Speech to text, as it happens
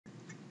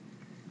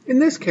In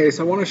this case,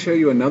 I want to show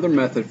you another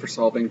method for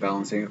solving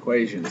balancing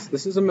equations.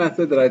 This is a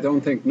method that I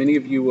don't think many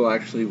of you will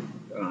actually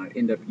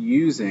end up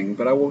using,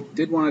 but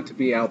did want it to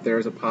be out there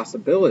as a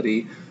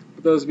possibility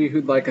for those of you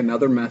who'd like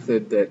another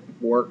method that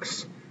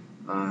works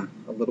a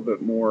little bit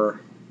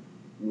more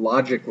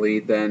logically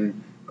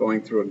than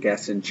going through a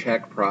guess and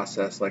check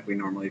process like we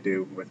normally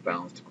do with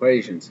balanced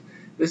equations.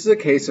 This is a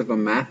case of a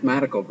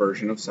mathematical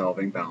version of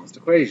solving balanced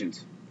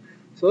equations.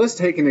 So let's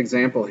take an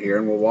example here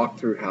and we'll walk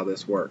through how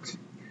this works.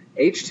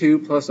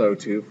 H2 plus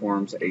O2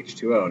 forms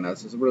H2O. Now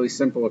this is a really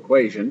simple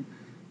equation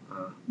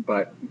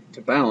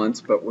to balance,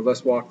 but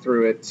let's walk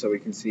through it so we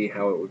can see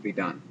how it would be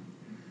done.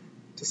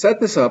 To set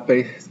this up,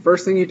 the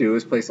first thing you do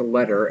is place a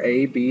letter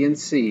A, B, and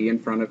C in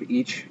front of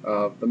each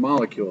of the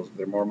molecules. If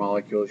there are more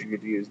molecules, you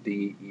could use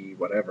D, E,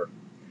 whatever.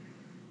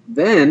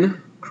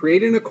 Then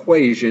create an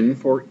equation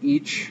for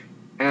each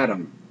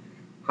atom.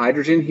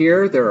 Hydrogen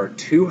here, there are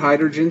 2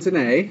 hydrogens in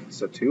A,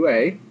 so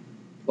 2A,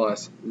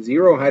 plus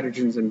 0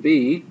 hydrogens in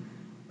B,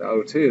 the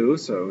O2,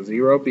 so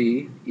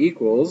 0B,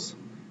 equals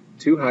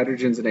 2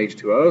 hydrogens in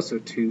H2O, so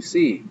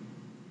 2C.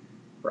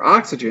 For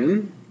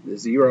oxygen, the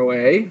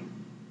 0A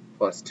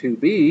plus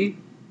 2B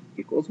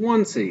equals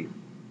 1C.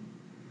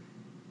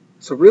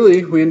 So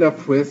really, we end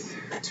up with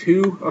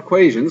 2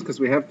 equations because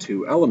we have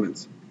 2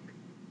 elements.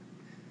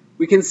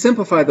 We can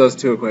simplify those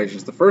 2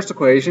 equations. The first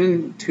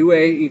equation,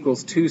 2A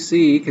equals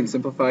 2C, can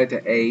simplify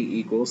to A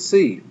equals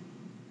C.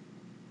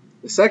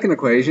 The second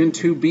equation,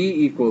 2B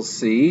equals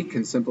C,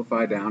 can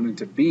simplify down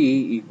into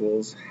B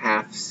equals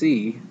half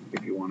C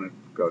if you want to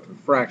go to a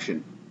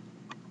fraction.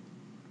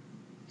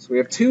 So we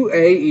have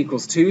 2A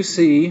equals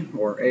 2C,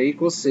 or A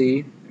equals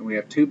C, and we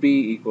have 2B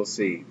equals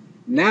C.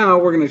 Now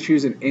we're going to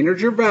choose an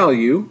integer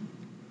value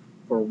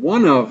for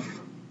one of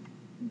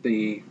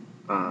the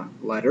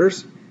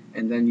letters,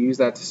 and then use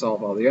that to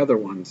solve all the other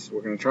ones.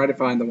 We're going to try to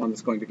find the one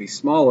that's going to be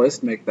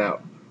smallest, make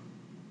that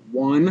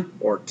 1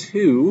 or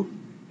 2,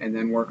 and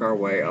then work our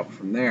way up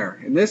from there.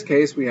 In this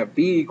case, we have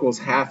B equals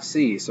half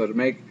C, so to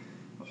make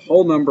a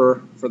whole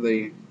number for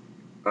the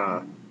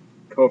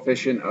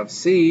coefficient of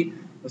C,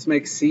 let's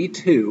make C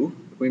 2.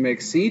 If we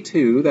make C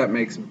 2, that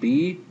makes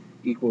B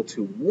equal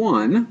to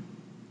 1,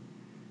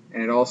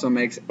 and it also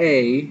makes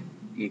A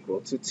equal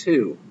to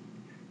 2.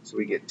 So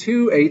we get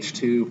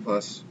 2H2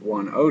 plus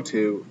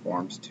 1O2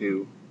 forms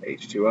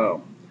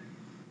 2H2O.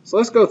 So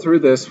let's go through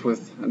this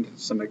with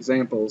some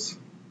examples.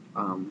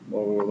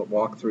 We'll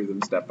walk through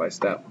them step by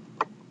step.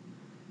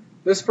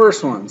 This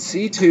first one,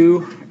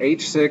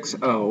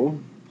 C2H6O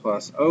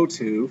plus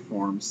O2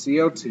 forms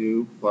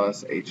CO2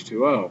 plus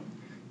H2O.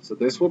 So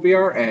this will be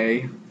our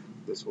A,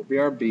 this will be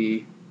our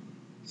B,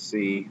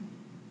 C,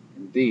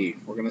 and D.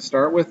 We're going to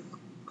start with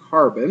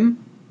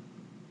carbon.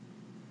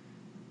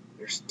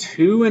 There's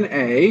 2 in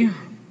A,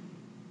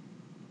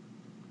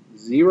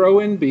 0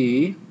 in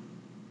B,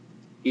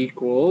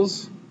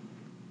 equals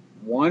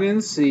 1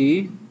 in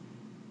C,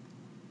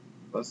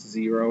 plus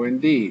 0 in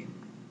D.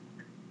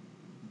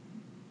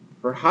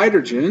 For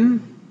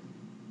hydrogen,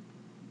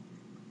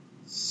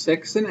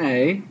 6 in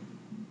A,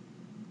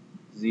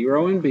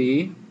 0 in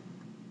B,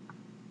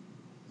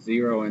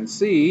 0 in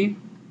C,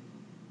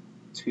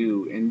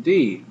 2 in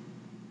D.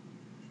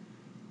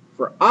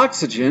 For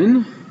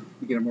oxygen,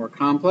 we get a more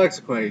complex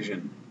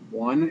equation.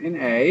 1 in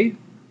A,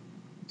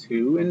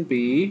 2 in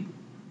B,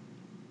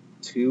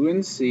 2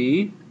 in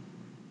C,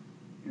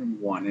 and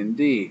 1 in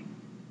D.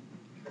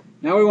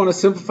 Now we want to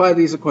simplify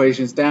these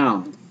equations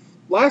down.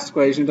 The last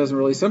equation doesn't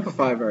really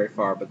simplify very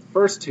far, but the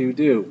first 2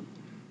 do.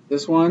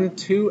 This one,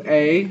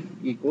 2A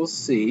equals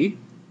C,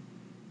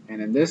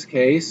 and in this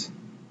case,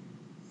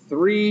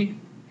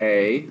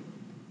 3A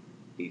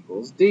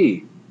equals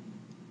D.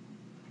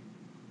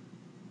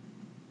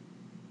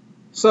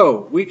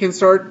 So we can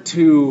start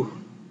to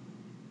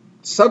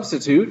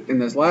substitute in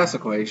this last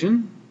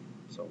equation.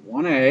 So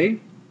 1A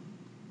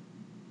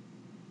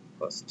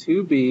plus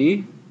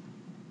 2B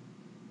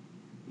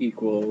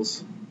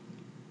equals,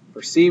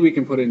 for C we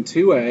can put in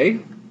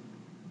 2A,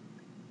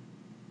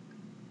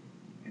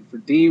 and for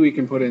D we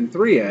can put in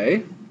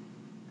 3A.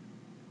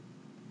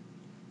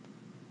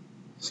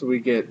 So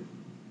we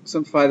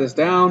simplify this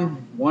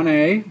down,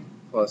 1A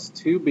plus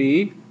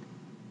 2B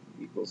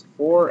equals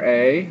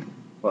 4A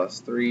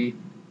plus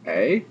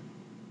 3A.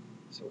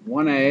 So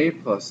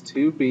 1A plus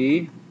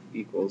 2B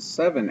equals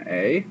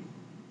 7A,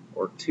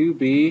 or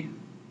 2B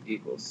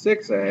equals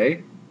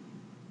 6A,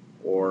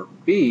 or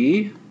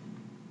B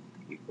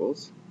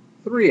equals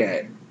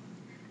 3A.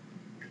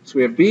 So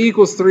we have B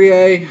equals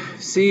 3A,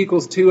 C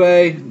equals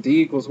 2A,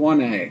 D equals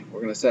 1A.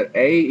 We're going to set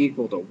A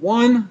equal to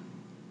 1.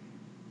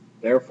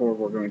 Therefore,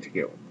 we're going to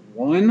get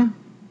 1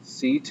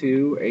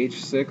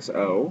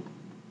 C2H6O.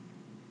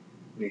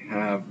 We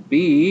have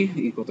B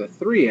equal to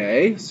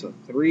 3A, so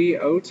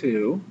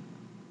 3O2.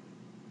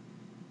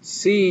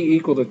 C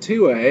equal to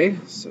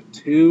 2A, so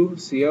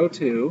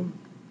 2CO2.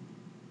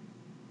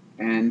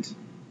 And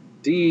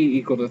D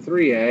equal to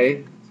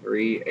 3A,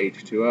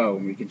 3H2O.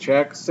 And we can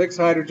check 6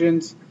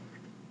 hydrogens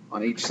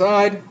on each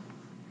side,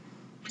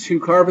 2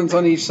 carbons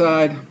on each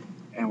side,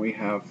 and we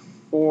have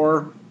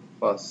 4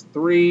 plus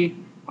 3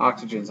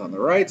 oxygens on the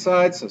right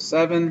side, so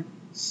 7,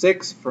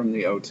 6 from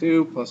the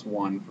O2 plus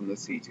 1 from the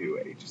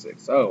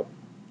C2H6O.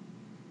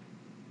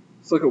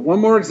 Let's look at one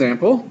more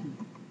example.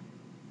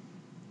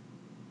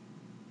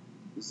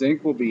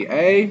 Zinc will be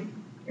A,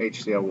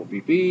 HCl will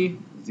be B,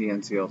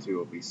 ZnCl2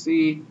 will be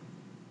C,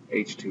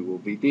 H2 will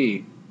be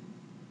D.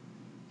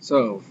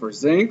 So for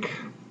zinc,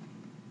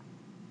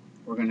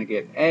 we're going to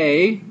get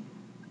A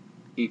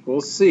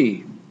equals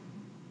C.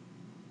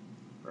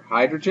 For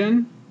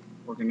hydrogen,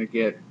 we're going to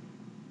get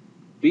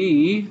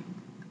B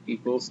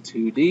equals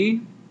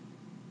 2D.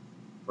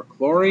 For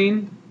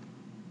chlorine,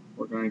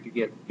 we're going to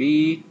get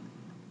B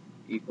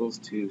equals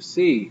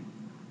 2C.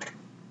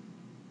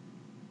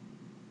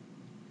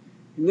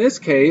 In this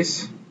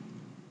case,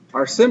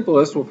 our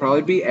simplest will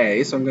probably be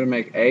A, so I'm going to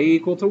make A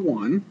equal to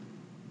 1.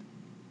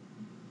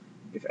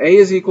 If A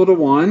is equal to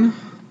 1,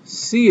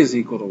 C is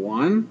equal to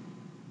 1.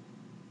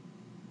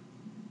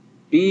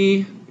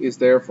 B is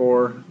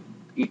therefore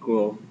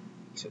equal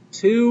to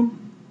 2.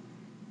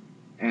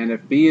 And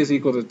if B is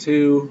equal to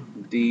 2,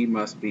 D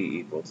must be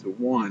equal to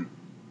 1.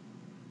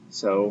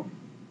 So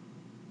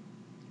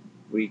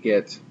we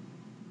get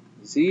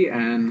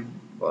Zn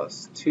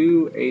plus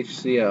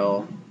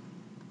 2HCl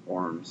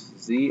forms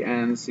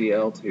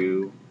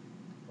ZnCl2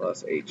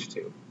 plus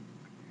H2.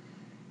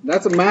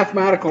 That's a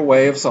mathematical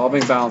way of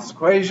solving balanced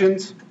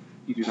equations.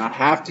 You do not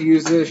have to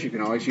use this. You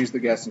can always use the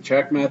guess and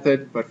check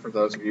method, but for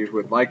those of you who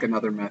would like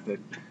another method,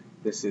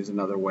 this is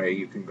another way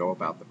you can go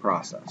about the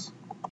process.